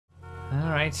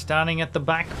Alright, starting at the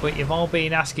back, but you've all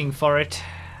been asking for it.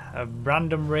 A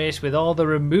random race with all the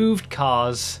removed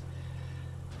cars.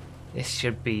 This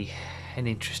should be an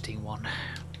interesting one.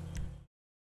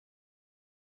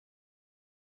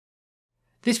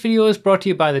 This video is brought to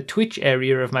you by the Twitch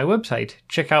area of my website.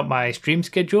 Check out my stream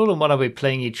schedule and what I'll be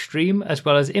playing each stream, as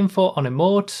well as info on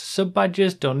emotes, sub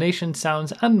badges, donation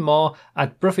sounds and more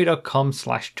at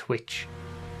bruffy.com/twitch.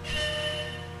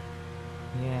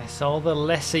 Yes, all the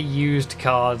lesser used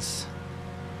cars.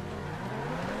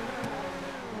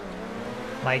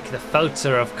 Like the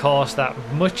Forza, of course, that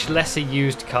much lesser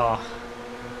used car.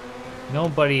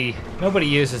 Nobody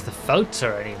uses the Forza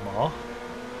anymore.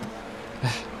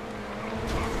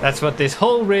 That's what this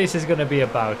whole race is going to be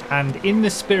about. And in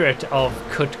the spirit of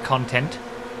cut content,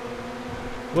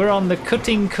 we're on the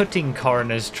cutting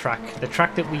coroners track. The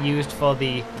track that we used for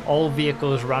the all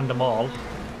vehicles random all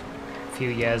a few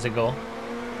years ago.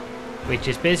 Which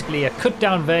is basically a cut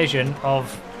down version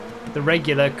of the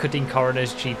regular cutting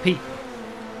coroners GP.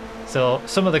 So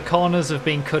some of the corners have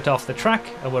been cut off the track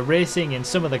and we're racing in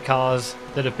some of the cars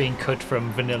that have been cut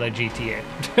from vanilla GTA.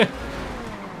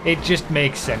 It just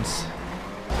makes sense.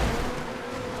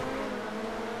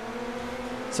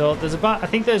 So there's I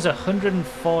think there's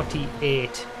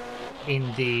 148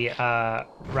 in the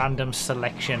random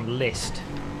selection list.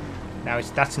 Now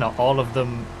that's not all of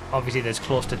them. Obviously there's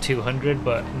close to 200,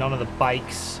 but none of the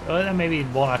bikes, or there may be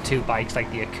one or two bikes like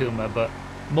the Akuma, but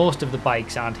most of the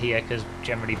bikes aren't here because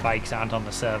generally bikes aren't on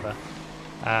the server.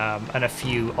 And a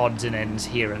few odds and ends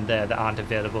here and there that aren't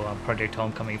available on Project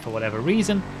Homecoming for whatever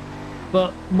reason.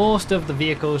 But most of the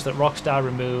vehicles that Rockstar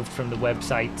removed from the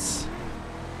websites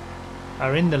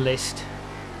are in the list,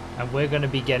 and we're going to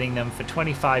be getting them for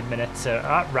 25 minutes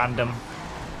at random.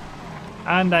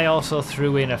 And I also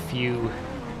threw in a few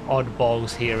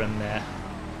oddballs here and there.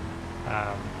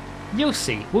 You'll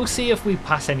see. We'll see if we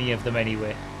pass any of them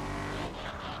anyway.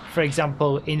 For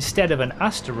example, instead of an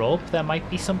Asterope, there might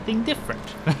be something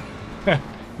different.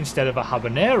 Instead of a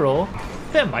Habanero,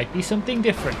 there might be something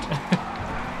different.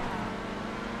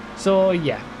 So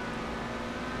yeah.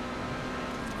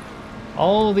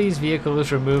 All these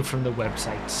vehicles removed from the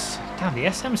websites. Damn, the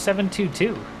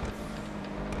SM722.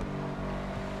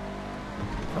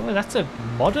 Oh, that's a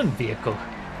modern vehicle.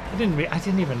 I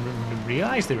didn't even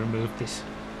realize they removed this.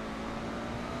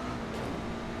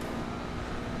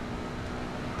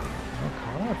 No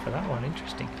call out for that one.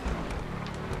 Interesting.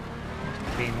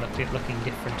 Being looking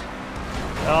different.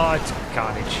 Oh, it's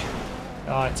carnage.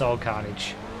 Oh, it's all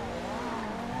carnage.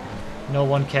 No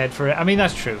one cared for it. I mean,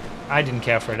 that's true. I didn't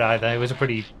care for it either. It was a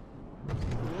pretty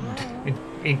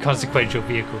inconsequential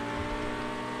vehicle.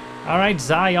 All right,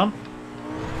 Zion.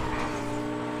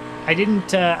 I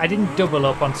didn't double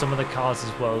up on some of the cars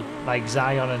as well. Like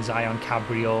Zion and Zion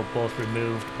Cabrio both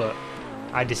removed, but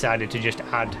I decided to just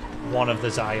add one of the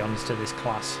Zions to this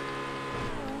class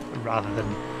rather than,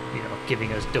 you know,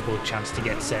 giving us double chance to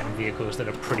get certain vehicles that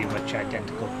are pretty much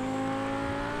identical.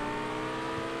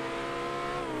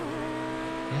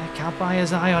 Yeah, can't buy a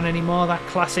Zion anymore, that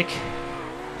classic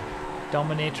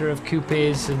dominator of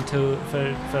coupes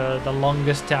for the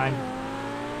longest time.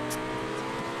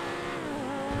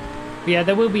 But yeah,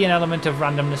 there will be an element of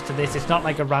randomness to this. It's not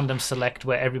like a random select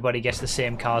where everybody gets the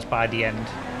same cars by the end.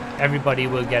 Everybody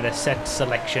will get a set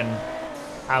selection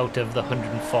out of the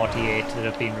 148 that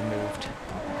have been removed.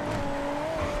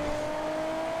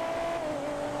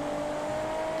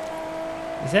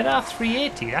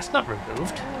 ZR380? That's not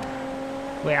removed.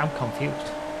 Wait, I'm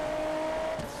confused.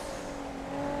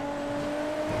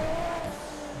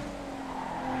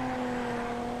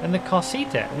 And the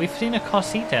Corsita. We've seen a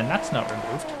Corsita and that's not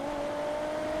removed.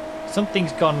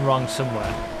 Something's gone wrong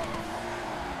somewhere.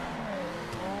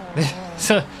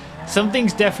 So,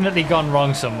 something's definitely gone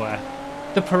wrong somewhere.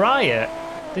 The Pariah.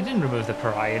 They didn't remove the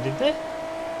Pariah, did they?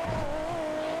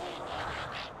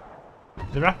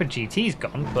 The Rapid GT's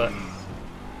gone, but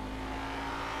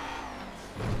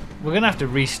we're going to have to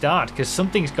restart because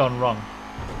something's gone wrong.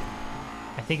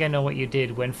 I think I know what you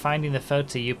did. When finding the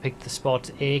Forza, you picked the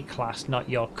Sports A class, not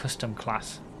your custom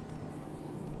class.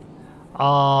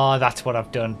 Oh, that's what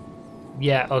I've done.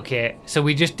 Yeah, okay. So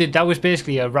we just did... That was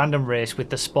basically a random race with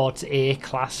the Sports A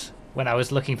class when I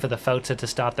was looking for the Forza to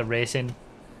start the race in.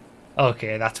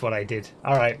 Okay, that's what I did.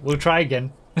 Alright, we'll try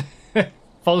again.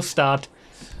 False start.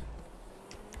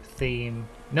 Theme.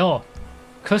 No.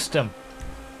 Custom.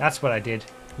 That's what I did.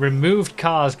 Removed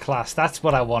cars class. That's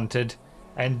what I wanted.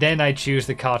 And then I choose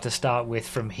the car to start with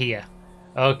from here.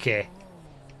 Okay.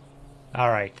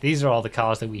 Alright, these are all the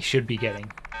cars that we should be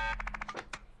getting.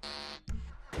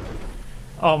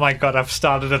 Oh my god, I've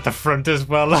started at the front as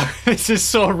well. This is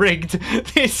so rigged.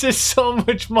 This is so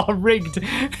much more rigged.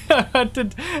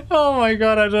 Oh my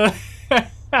god, I don't...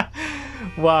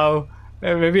 Wow.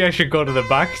 Maybe I should go to the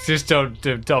back just on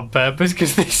purpose,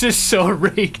 because this is so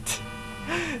rigged.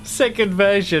 Second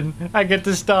version, I get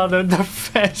to start at the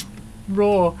first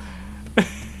row.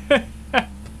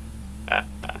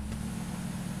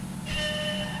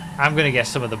 I'm going to get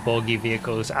some of the bogey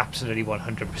vehicles absolutely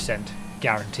 100%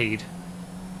 guaranteed.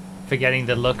 For getting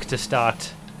the luck to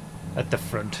start at the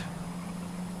front.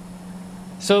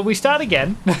 So we start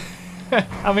again.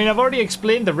 I mean, I've already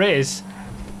explained the race.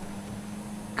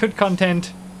 Cut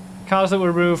content. Cars that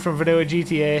were removed from vanilla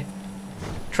GTA.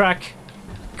 Track.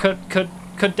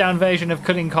 Cut down version of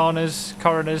cutting corners.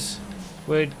 Coroners.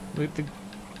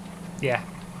 Yeah.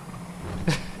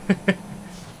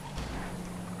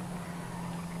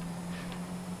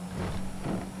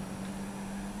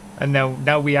 And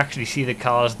now we actually see the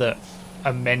cars that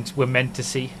we're meant to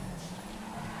see.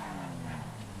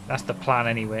 That's the plan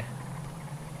anyway.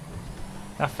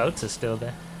 That Feltz's still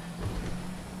there.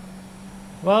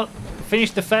 Well,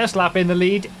 finished the first lap in the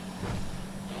lead.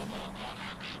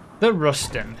 The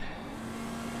Ruston.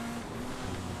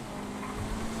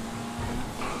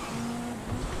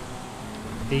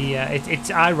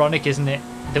 It's ironic, isn't it,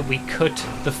 that we cut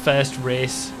the first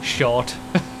race short.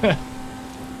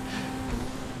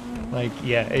 Like,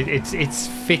 yeah, it's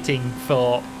fitting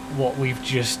for what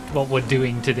we're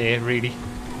doing today, really.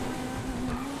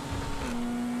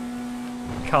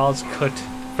 Cars cut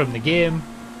from the game.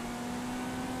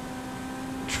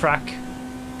 Track,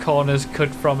 corners cut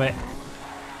from it.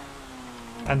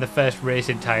 And the first race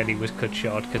entirely was cut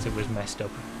short because it was messed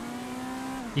up.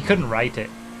 You couldn't write it.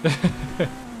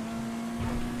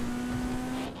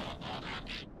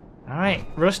 Alright,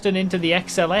 Ruston into the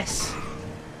XLS.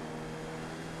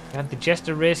 We had the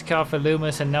Jester race car for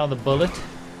Loomis and now the Bullet.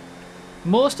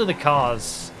 Most of the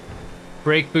cars,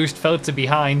 brake boost Feltzer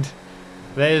behind.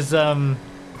 There's the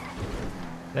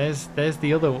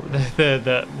other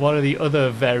the one of the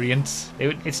other variants.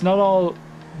 It's not all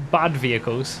bad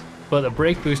vehicles, but the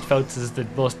brake boost Feltzer is the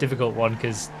most difficult one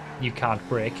because you can't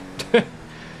brake.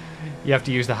 You have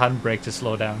to use the handbrake to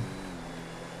slow down,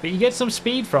 but you get some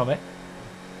speed from it.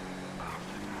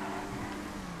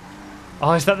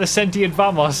 Oh, is that the Sentient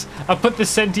Vamos? I put the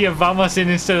Sentient Vamos in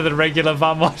instead of the regular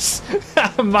Vamos.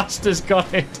 Master's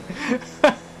got it.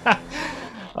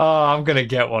 Oh, I'm going to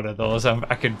get one of those.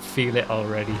 I can feel it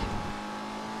already.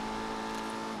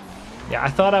 Yeah, I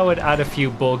thought I would add a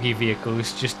few bogey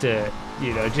vehicles just to,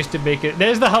 you know, just to make it...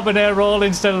 There's the Habanero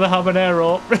instead of the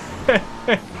Habanero.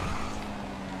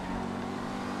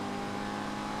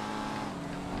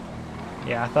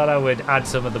 Yeah, I thought I would add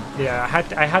some of the... Yeah,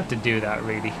 I had to do that,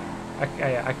 really.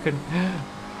 I couldn't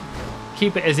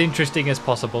keep it as interesting as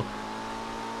possible.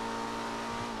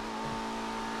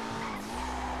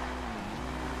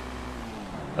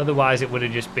 Otherwise, it would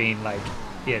have just been like,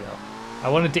 you know, I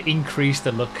wanted to increase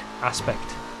the look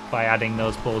aspect by adding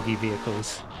those bogey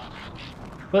vehicles.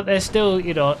 But they're still,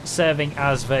 you know, serving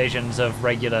as versions of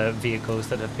regular vehicles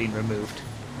that have been removed.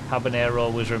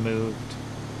 Habanero was removed.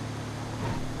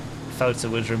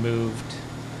 Feltzer was removed.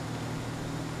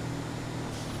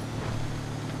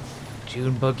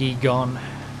 June buggy gone.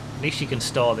 At least you can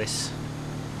store this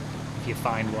if you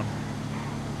find one.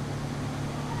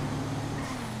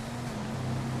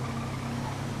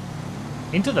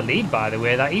 Into the lead, by the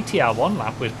way. That ETR1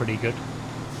 lap was pretty good.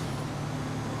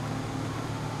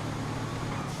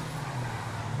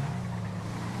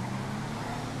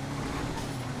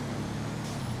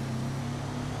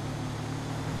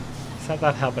 Is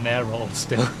that Habanero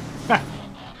still?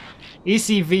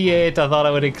 Issy V8, I thought I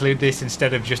would include this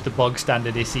instead of just the bog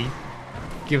standard Issy.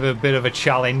 Give it a bit of a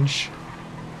challenge.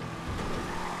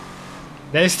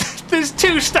 There's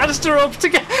two Stanster Orbs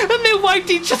together and they wiped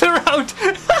each other out.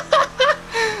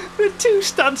 The two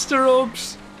Stanster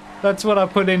Orbs. That's what I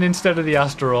put in instead of the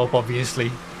Astro Orb,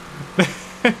 obviously.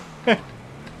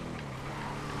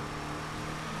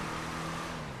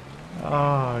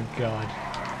 Oh, God.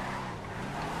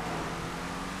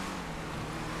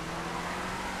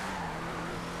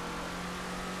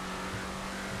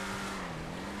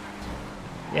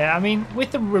 Yeah, I mean,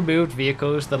 with the removed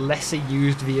vehicles, the lesser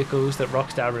used vehicles that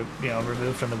Rockstar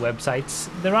removed from the websites,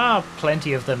 there are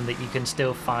plenty of them that you can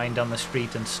still find on the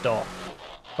street and store.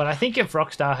 But I think if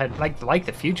Rockstar had, like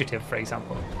the Fugitive, for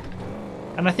example,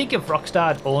 and I think if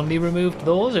Rockstar had only removed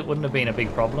those, it wouldn't have been a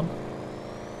big problem.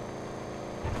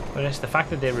 But it's the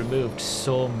fact that they removed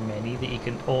so many that you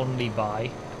can only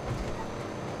buy.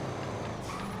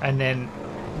 And then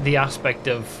the aspect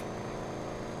of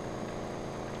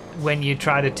when you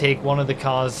try to take one of the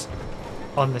cars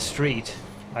on the street,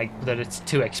 like that it's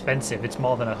too expensive. It's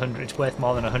more than 100. It's worth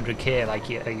more than 100k. Like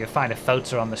you find a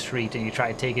Feltzer on the street and you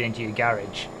try to take it into your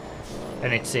garage,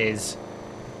 and it says,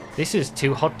 "This is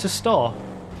too hot to store.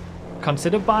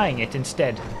 Consider buying it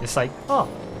instead." It's like, oh,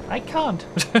 I can't.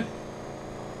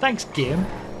 Thanks, game.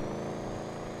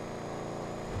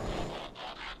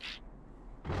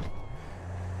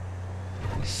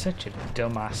 He's such a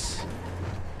dumbass.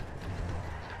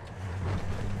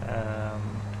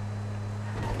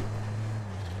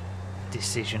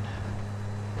 Decision.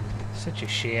 Such a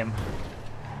shame.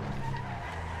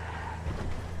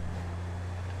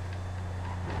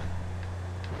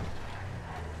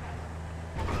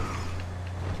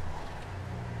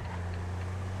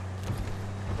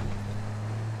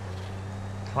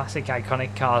 Classic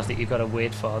iconic cars that you've got to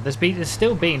wait for. There's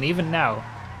still been, even now,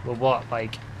 we're what,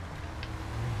 like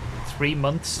 3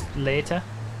 months later,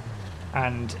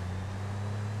 and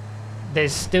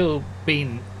there's still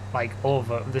been like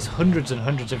there's hundreds and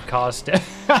hundreds of cars still.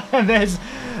 there's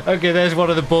one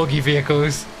of the bogey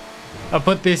vehicles. I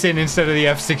put this in instead of the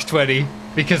F620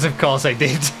 because of course I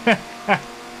did.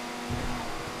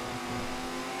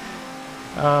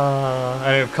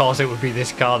 And of course it would be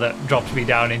this car that drops me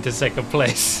down into second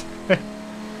place.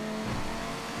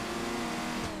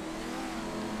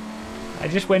 I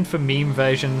just went for meme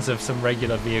versions of some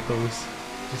regular vehicles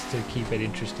just to keep it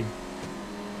interesting.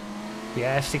 The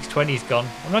F620's gone.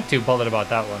 I'm not too bothered about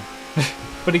that one.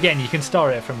 But again, you can store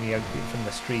it from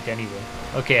the street anyway.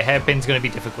 Okay, hairpin's going to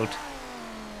be difficult.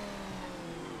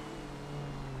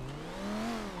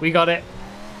 We got it.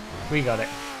 We got it.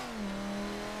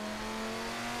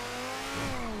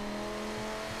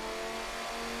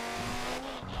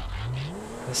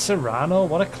 The Serrano,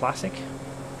 what a classic.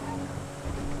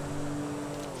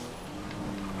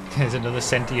 There's another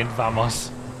sentient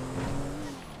Vamos.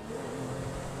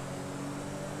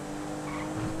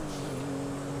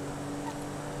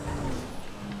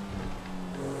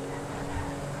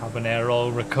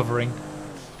 Habanero recovering.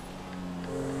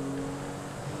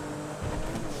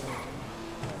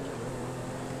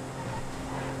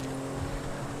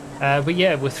 But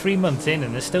yeah, we're 3 months in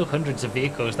and there's still hundreds of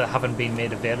vehicles that haven't been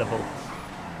made available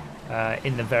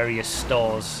in the various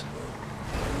stores.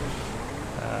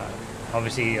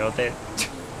 Obviously, you know,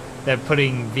 they're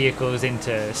putting vehicles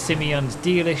into Simeon's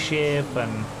dealership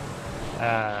and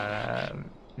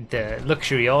the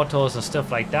luxury autos and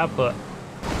stuff like that, but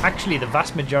actually the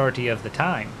vast majority of the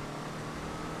time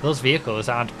those vehicles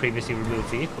aren't previously removed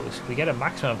vehicles. We get a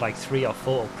maximum of like 3 or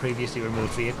 4 previously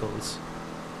removed vehicles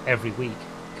every week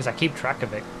because I keep track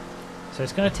of it, so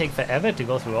it's going to take forever to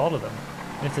go through all of them.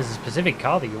 And if there's a specific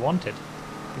car that you wanted,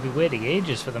 you'll be waiting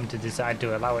ages for them to decide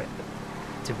to allow it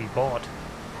to be bought.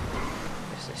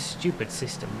 It's a stupid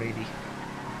system, really.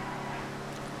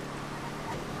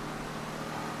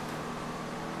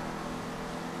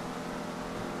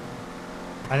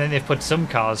 And then they've put some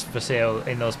cars for sale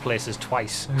in those places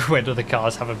twice, when other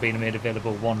cars haven't been made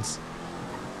available once.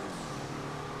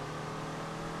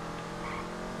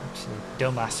 Absolute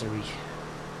dumbassery.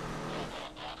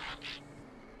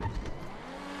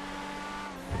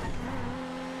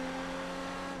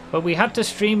 But we had to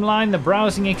streamline the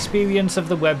browsing experience of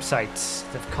the websites.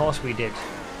 Of course we did.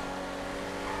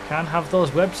 Can't have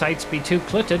those websites be too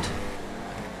cluttered.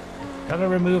 Gotta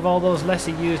remove all those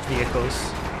lesser used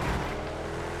vehicles.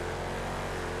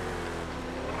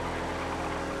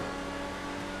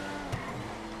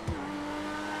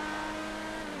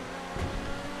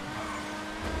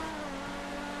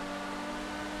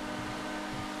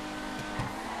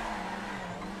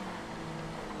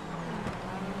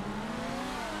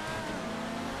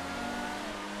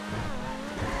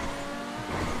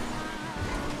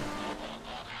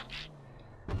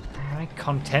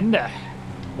 Contender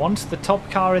wants the top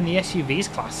car in the SUVs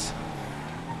class.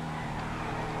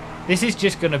 This is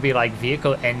just going to be like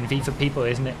vehicle envy for people,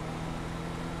 isn't it?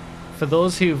 For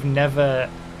those who've never,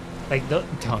 like, oh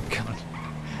God,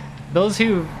 those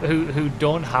who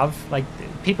don't have, like,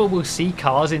 people will see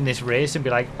cars in this race and be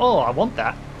like, oh, I want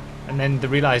that, and then the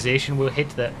realization will hit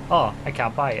that, oh, I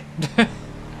can't buy it.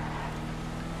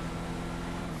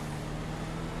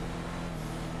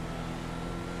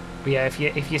 But yeah,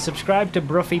 if you subscribe to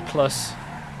Bruffy Plus,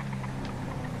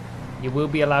 you will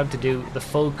be allowed to do the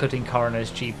full Cutting Corners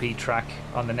GP track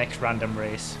on the next random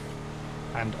race,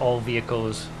 and all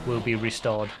vehicles will be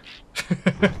restored.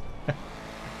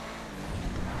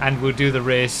 And we'll do the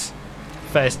race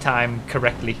first time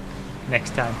correctly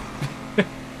next time.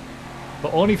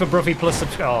 But only for Bruffy Plus.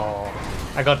 Oh,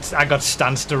 I got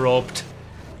Stanster roped.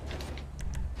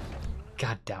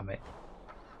 God damn it.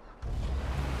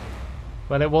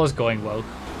 Well, it was going well.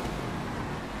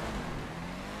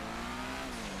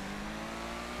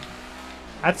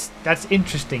 That's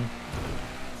interesting.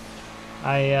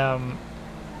 I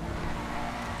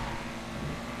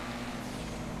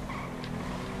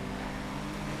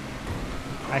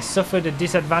suffered a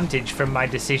disadvantage from my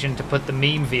decision to put the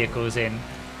meme vehicles in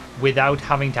without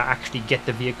having to actually get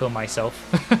the vehicle myself.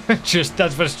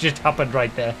 That's what's just happened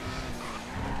right there.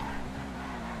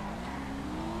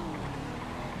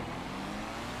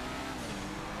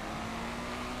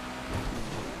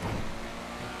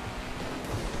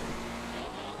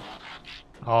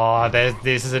 Oh,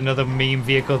 this is another meme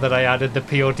vehicle that I added, the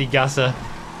Peyote Gasser.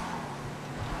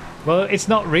 Well, it's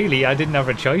not really. I didn't have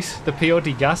a choice. The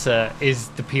Peyote Gasser is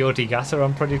the Peyote Gasser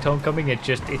on Project Homecoming.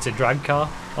 It's a drag car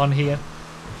on here.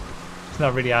 It's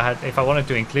not really. If I wanted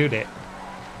to include it.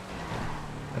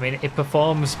 I mean, it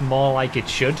performs more like it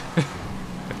should.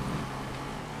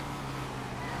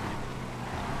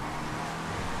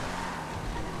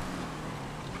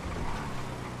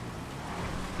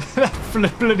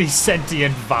 That bloody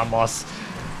sentient Vamos.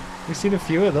 We've seen a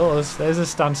few of those. There's a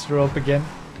Stanster up again.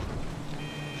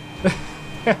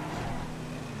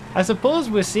 I suppose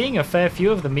we're seeing a fair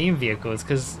few of the meme vehicles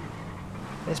because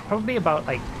there's probably about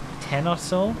like 10 or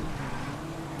so.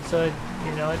 So,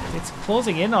 you know, it's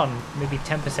closing in on maybe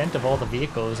 10% of all the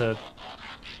vehicles are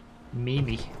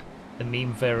memey. The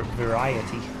meme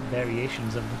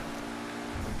variations of them.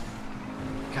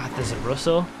 God, there's a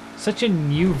Russo. Such a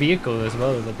new vehicle as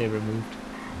well that they removed.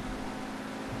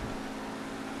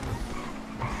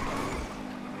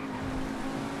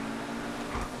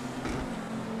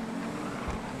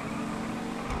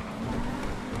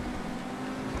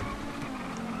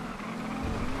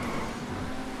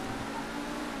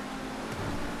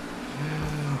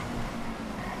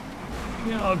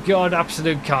 Oh god,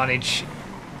 absolute carnage.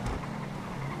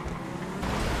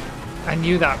 I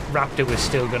knew that Raptor was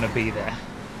still going to be there.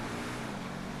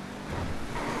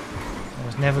 I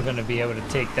was never going to be able to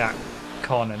take that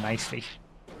corner nicely.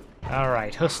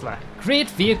 Alright, Hustler. Great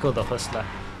vehicle, the Hustler.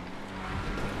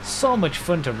 So much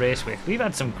fun to race with. We've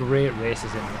had some great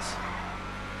races in this.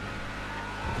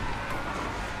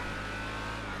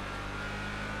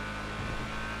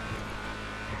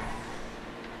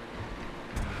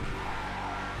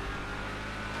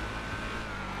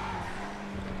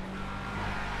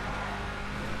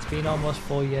 It's been almost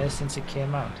 4 years since it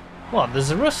came out. What, there's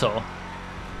a Russo?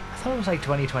 I thought it was like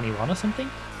 2021 or something.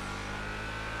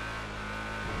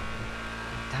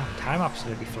 Damn, time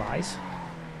absolutely flies.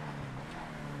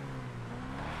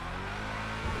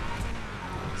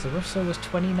 The Russo was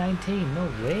 2019, no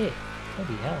way.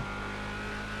 Bloody hell.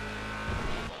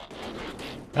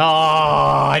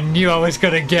 Oh, I knew I was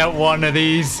gonna get one of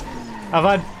these.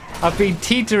 I've been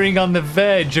teetering on the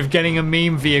verge of getting a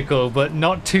meme vehicle, but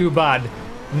not too bad.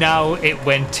 Now it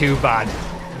went too bad.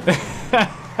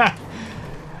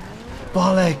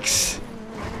 Bollocks.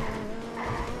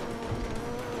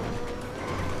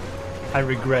 I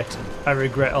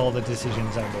regret all the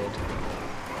decisions I made.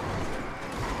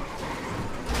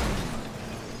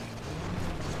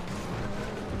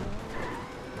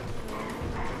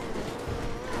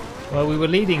 Well, we were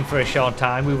leading for a short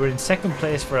time. We were in second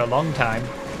place for a long time.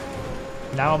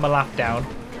 Now I'm a lap down.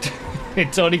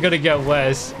 It's only going to get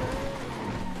worse.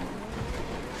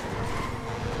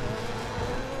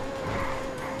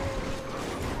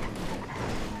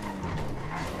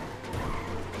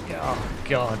 Oh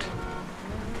God.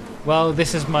 Well,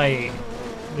 this is my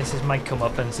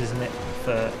comeuppance, isn't it?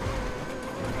 For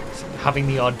having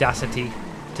the audacity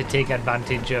to take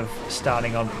advantage of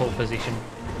starting on pole position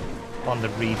on the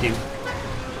redo.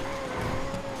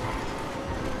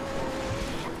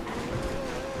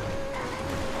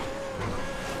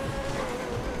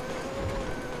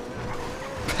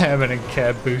 Permanent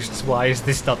curb boosts. Why is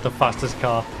this not the fastest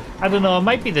car? I don't know. It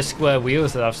might be the square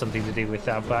wheels that have something to do with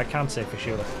that, but I can't say for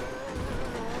sure.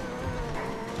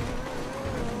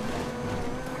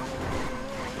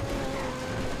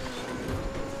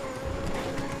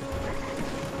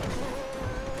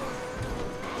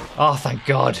 Oh, thank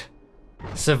God.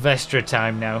 Sylvester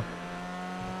time now.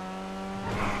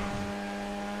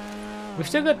 We've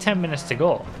still got 10 minutes to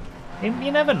go.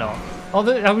 You never know.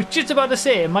 Although I was just about to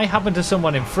say it might happen to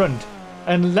someone in front.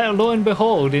 And lo and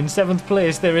behold, in 7th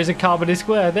place there is a carbon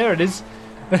square. There it is.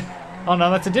 Oh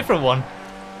no, that's a different one.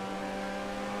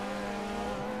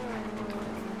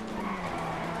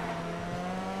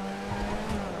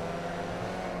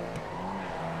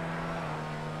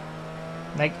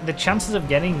 Like, the chances of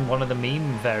getting one of the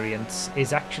meme variants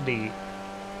is actually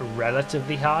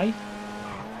relatively high.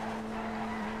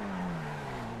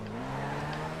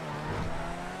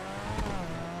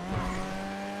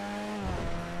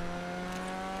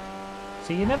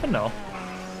 So you never know.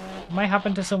 It might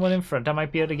happen to someone in front. I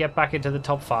might be able to get back into the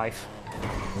top 5.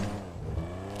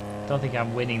 Don't think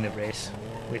I'm winning the race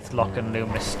with Locke and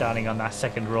Loomis starting on that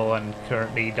second row and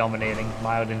currently dominating,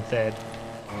 Mild in third.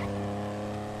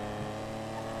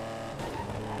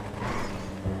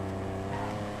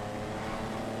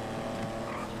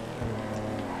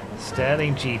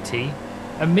 Sterling GT.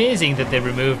 Amazing that they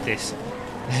removed this.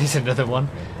 There's another one.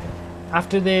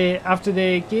 After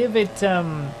they gave it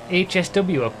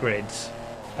HSW upgrades,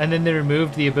 and then they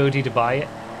removed the ability to buy it.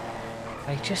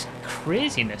 Like, just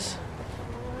craziness.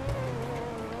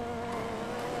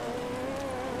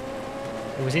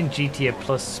 It was in GTA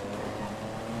Plus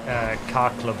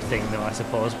car club thing though, I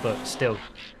suppose, but still.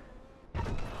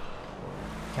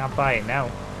 Can't buy it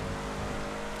now.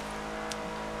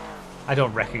 I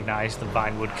don't recognise the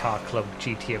Vinewood Car Club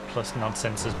GTA Plus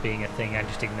nonsense as being a thing, I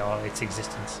just ignore its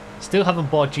existence. Still haven't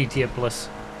bought GTA Plus.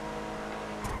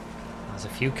 There's a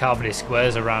few carbony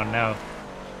squares around now.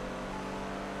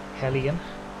 Hellion.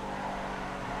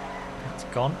 It's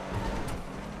gone.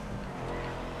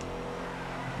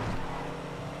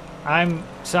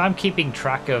 I'm keeping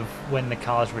track of when the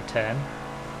cars return.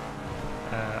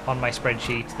 On my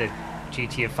spreadsheet, the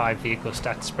GTA 5 vehicle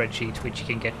stats spreadsheet, which you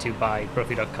can get to by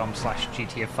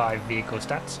profi.com/GTA 5 vehicle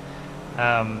stats.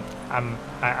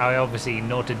 I obviously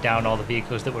noted down all the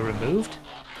vehicles that were removed,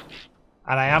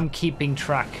 and I am keeping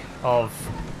track of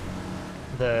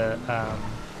the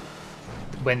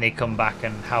when they come back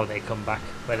and how they come back,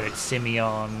 whether it's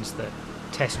Simeons, the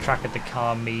test track at the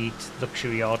car meet,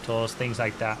 luxury autos, things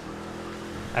like that.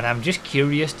 And I'm just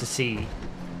curious to see,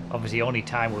 obviously only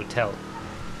time will tell,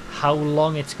 how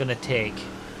long it's going to take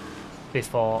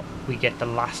before we get the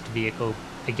last vehicle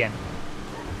again.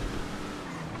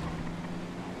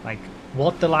 Like,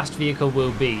 what the last vehicle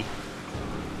will be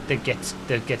that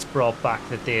gets brought back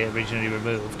that they originally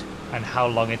removed, and how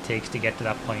long it takes to get to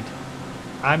that point.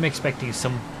 I'm expecting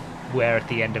somewhere at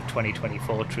the end of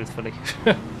 2024, truthfully.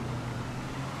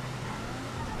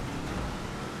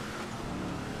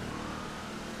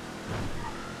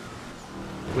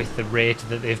 With the rate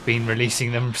that they've been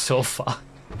releasing them so far.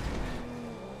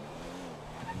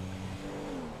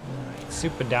 Alright,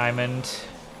 Super Diamond.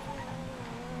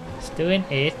 Still in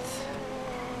 8th.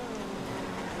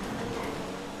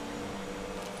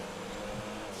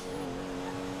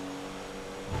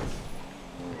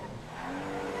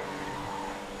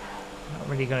 Not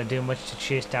really going to do much to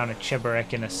chase down a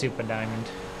Cheburek in a Super Diamond.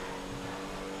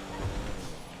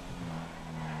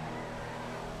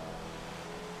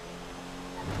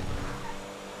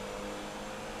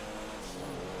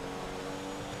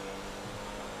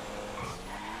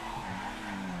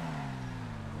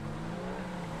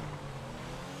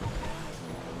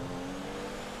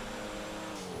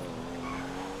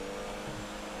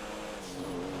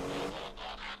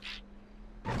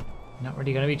 Not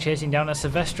really going to be chasing down a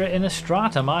Silvestre in a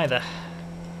Stratum either.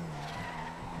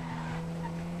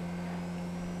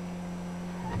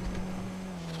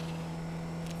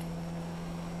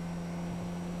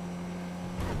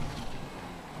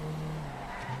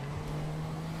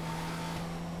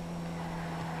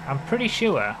 I'm pretty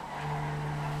sure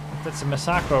that's a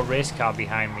Massacro race car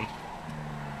behind me.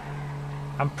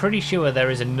 I'm pretty sure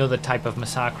there is another type of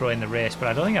Massacro in the race, but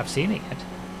I don't think I've seen it yet.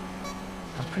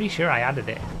 I'm pretty sure I added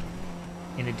it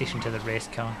in addition to the race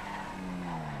car.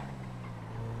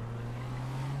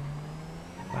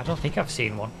 I don't think I've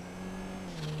seen one.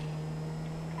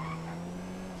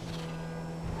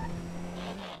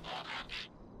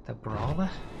 The Brawler?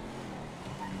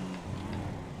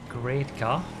 Great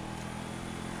car.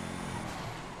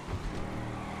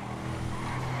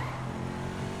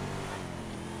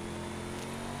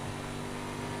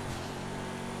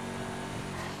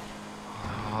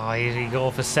 Oh, here you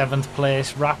go for 7th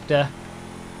place, Raptor.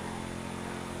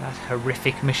 That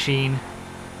horrific machine.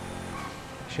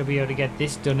 Should be able to get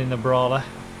this done in the Brawler.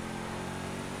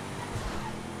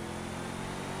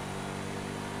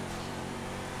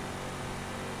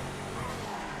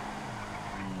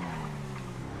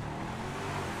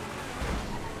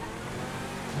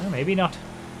 Well, maybe not.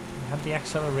 We have the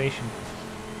acceleration.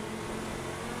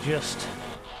 Just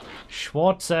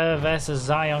Schwarzer versus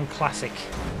Zion Classic.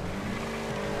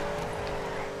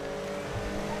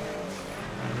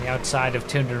 The outside of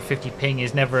 250 ping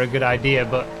is never a good idea,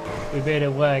 but we made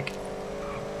it work.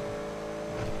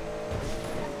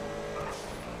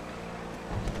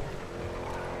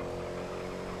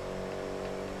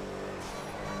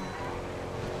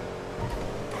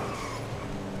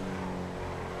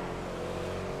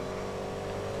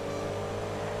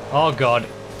 Oh god,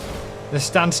 the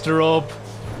Stanster rope.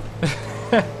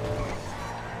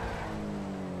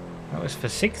 That was for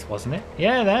 6th, wasn't it?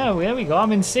 Yeah, there we go.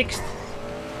 I'm in 6th.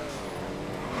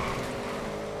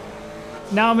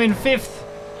 Now I'm in 5th.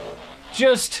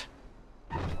 Just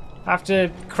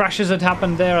after crashes had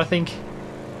happened there, I think.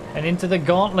 And into the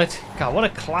Gauntlet. God, what a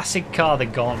classic car the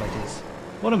Gauntlet is.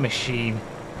 What a machine.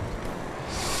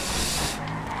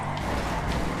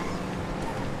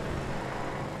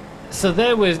 So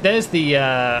there's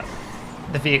the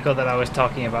vehicle that I was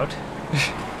talking about.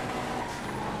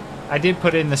 I did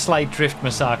put in the slight drift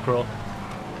massacro.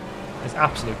 There's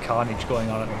absolute carnage going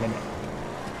on at the minute.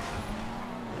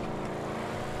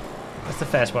 That's the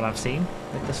first one I've seen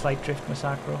with the slight drift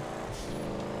massacro.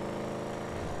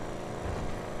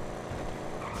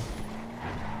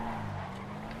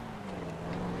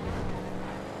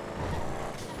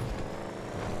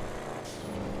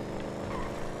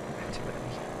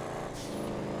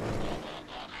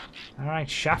 Alright,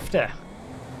 Shafter.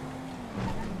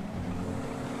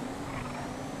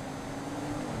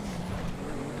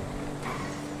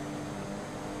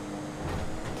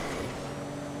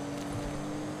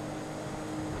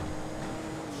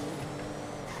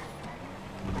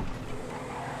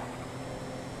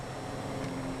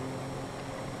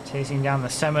 Chasing down the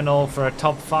Seminole for a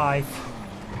top 5.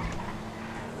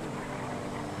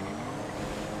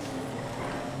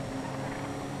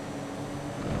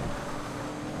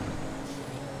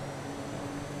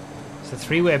 It's a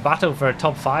 3-way battle for a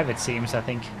top 5, it seems, I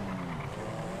think.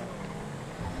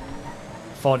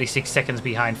 46 seconds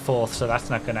behind 4th, so that's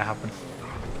not going to happen.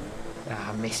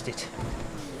 Ah, I missed it.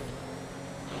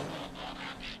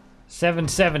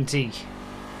 770.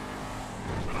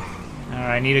 Alright,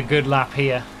 I need a good lap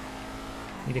here.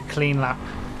 Need a clean lap.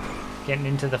 Getting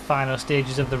into the final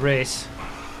stages of the race.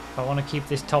 If I want to keep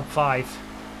this top 5,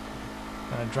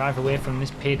 I'm going to drive away from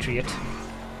this Patriot.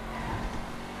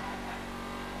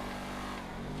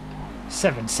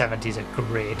 770 is a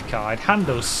great car. It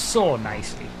handles so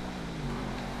nicely.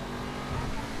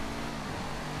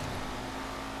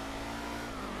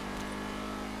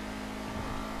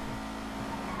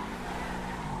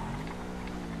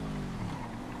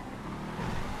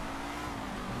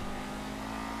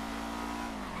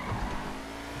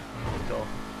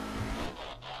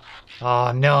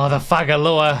 Oh no, the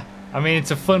Fagaloa. I mean,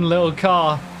 it's a fun little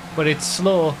car, but it's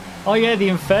slow. Oh yeah, the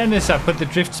Infernus. I put the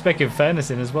Drift Spec Infernus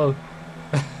in as well.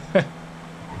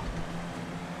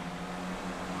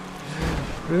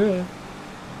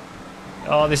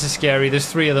 Oh, this is scary. There's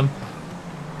 3 of them.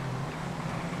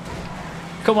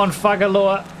 Come on,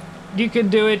 Fagaloa. You can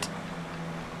do it.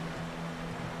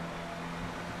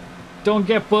 Don't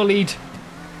get bullied.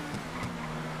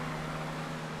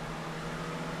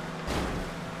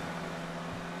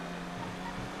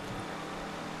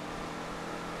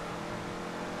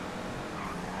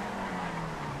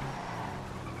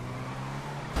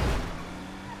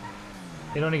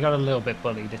 It only got a little bit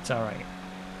bullied, it's alright.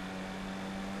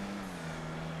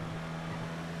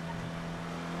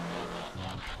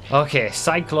 Okay,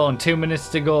 Cyclone, 2 minutes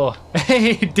to go.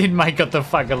 It did Mike got the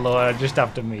Fagaloa just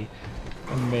after me.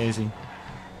 Amazing.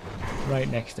 Right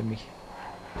next to me.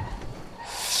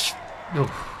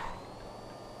 Oof.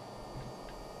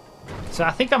 So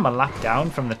I think I'm a lap down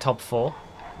from the top 4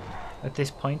 at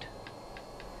this point.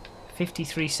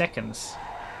 53 seconds.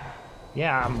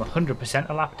 Yeah, I'm 100%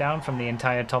 a lap down from the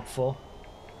entire top 4.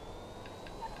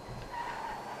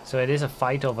 So it is a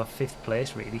fight over 5th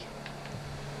place, really.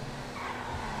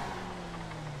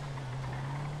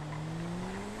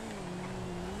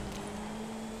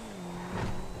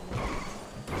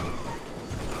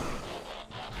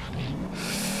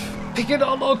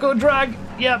 Picador Loco Drag!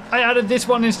 Yep, I added this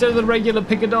one instead of the regular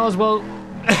Picador as well.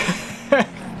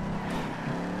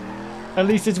 At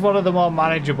least it's one of the more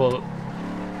manageable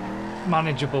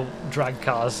drag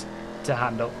cars to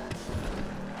handle.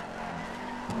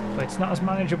 But it's not as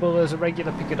manageable as a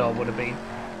regular Picador would have been.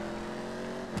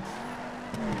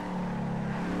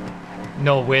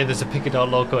 No way there's a Picador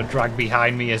Loco Drag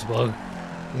behind me as well.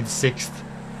 In 6th.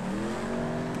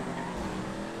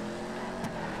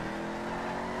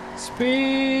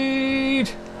 Speed!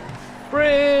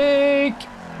 Brake!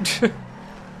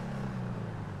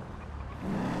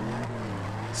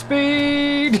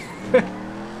 Speed!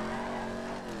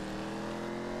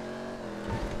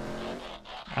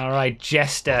 Alright,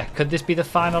 Jester. Could this be the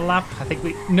final lap? I think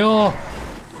we... No!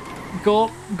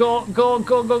 Go, go, go,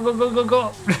 go, go, go, go, go,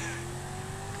 go!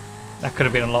 That could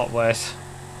have been a lot worse.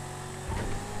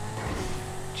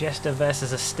 Jester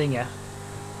versus a Stinger.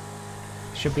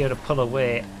 Should be able to pull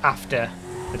away after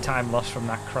the time lost from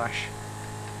that crash.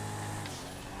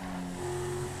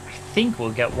 I think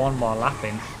we'll get one more lap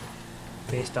in,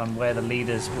 based on where the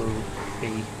leaders will be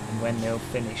and when they'll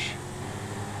finish.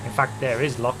 In fact, there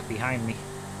is Locke behind me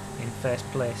in first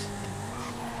place.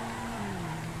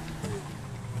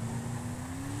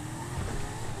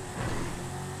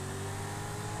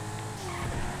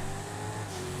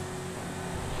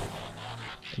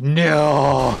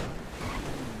 No!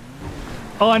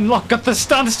 Oh, and Locke got the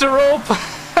stance rope!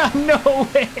 No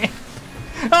way!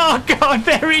 Oh god,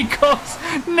 there he goes!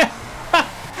 No!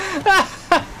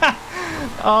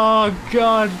 Oh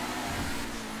god!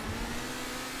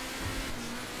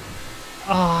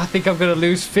 Oh, I think I'm gonna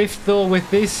lose fifth though with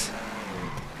this.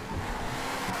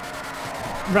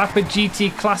 Rapid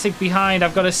GT Classic behind.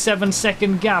 I've got a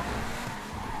 7-second gap.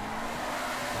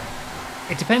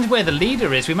 It depends where the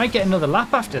leader is. We might get another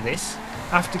lap after this.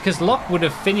 Because Locke would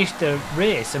have finished the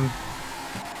race, and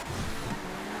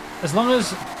as long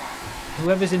as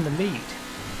whoever's in the lead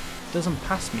doesn't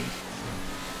pass me.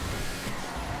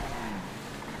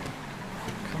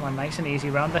 Come on, nice and easy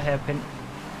round the hairpin.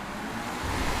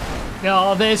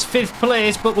 Oh, there's fifth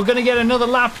place, but we're going to get another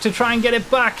lap to try and get it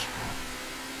back.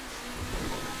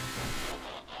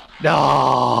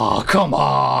 Oh, come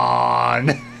on.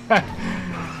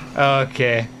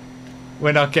 Okay.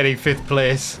 We're not getting fifth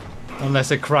place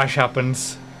unless a crash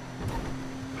happens.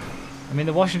 I mean,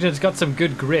 the Washington's got some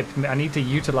good grip. I need to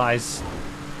utilize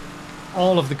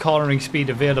all of the cornering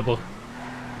speed available.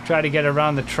 Try to get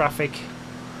around the traffic.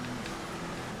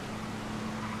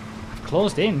 I've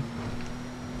closed in.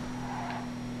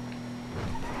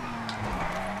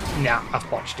 Nah, I've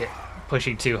botched it.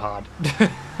 Pushing too hard.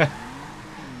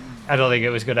 I don't think it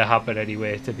was going to happen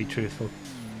anyway, to be truthful.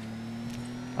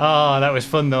 Oh, that was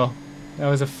fun though. That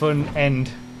was a fun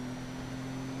end.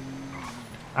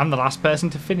 I'm the last person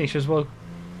to finish as well.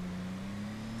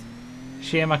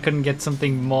 Shame I couldn't get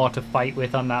something more to fight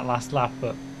with on that last lap,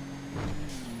 but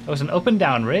it was an up and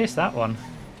down race, that one.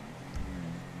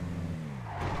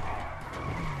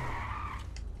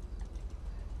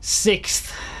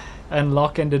 Sixth, and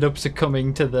Locke ended up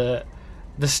succumbing to the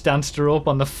stance rope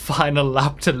on the final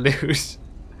lap to lose.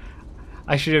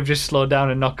 I should have just slowed down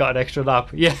and not got an extra lap.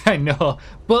 Yeah, I know,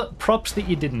 but props that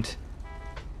you didn't.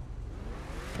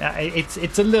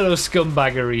 It's a little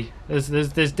scumbaggery.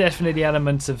 There's definitely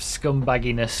elements of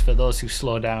scumbagginess for those who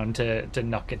slow down to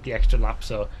not get the extra lap.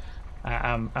 So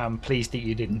I'm pleased that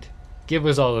you didn't. Give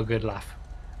us all a good laugh.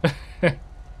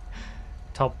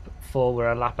 Top four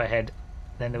were a lap ahead.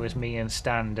 Then there was me and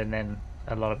Stand, and then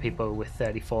a lot of people with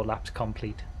 34 laps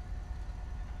complete.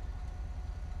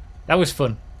 That was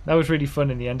fun. That was really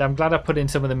fun in the end. I'm glad I put in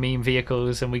some of the meme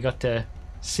vehicles and we got to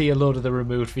see a load of the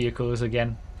removed vehicles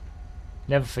again.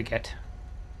 Never forget.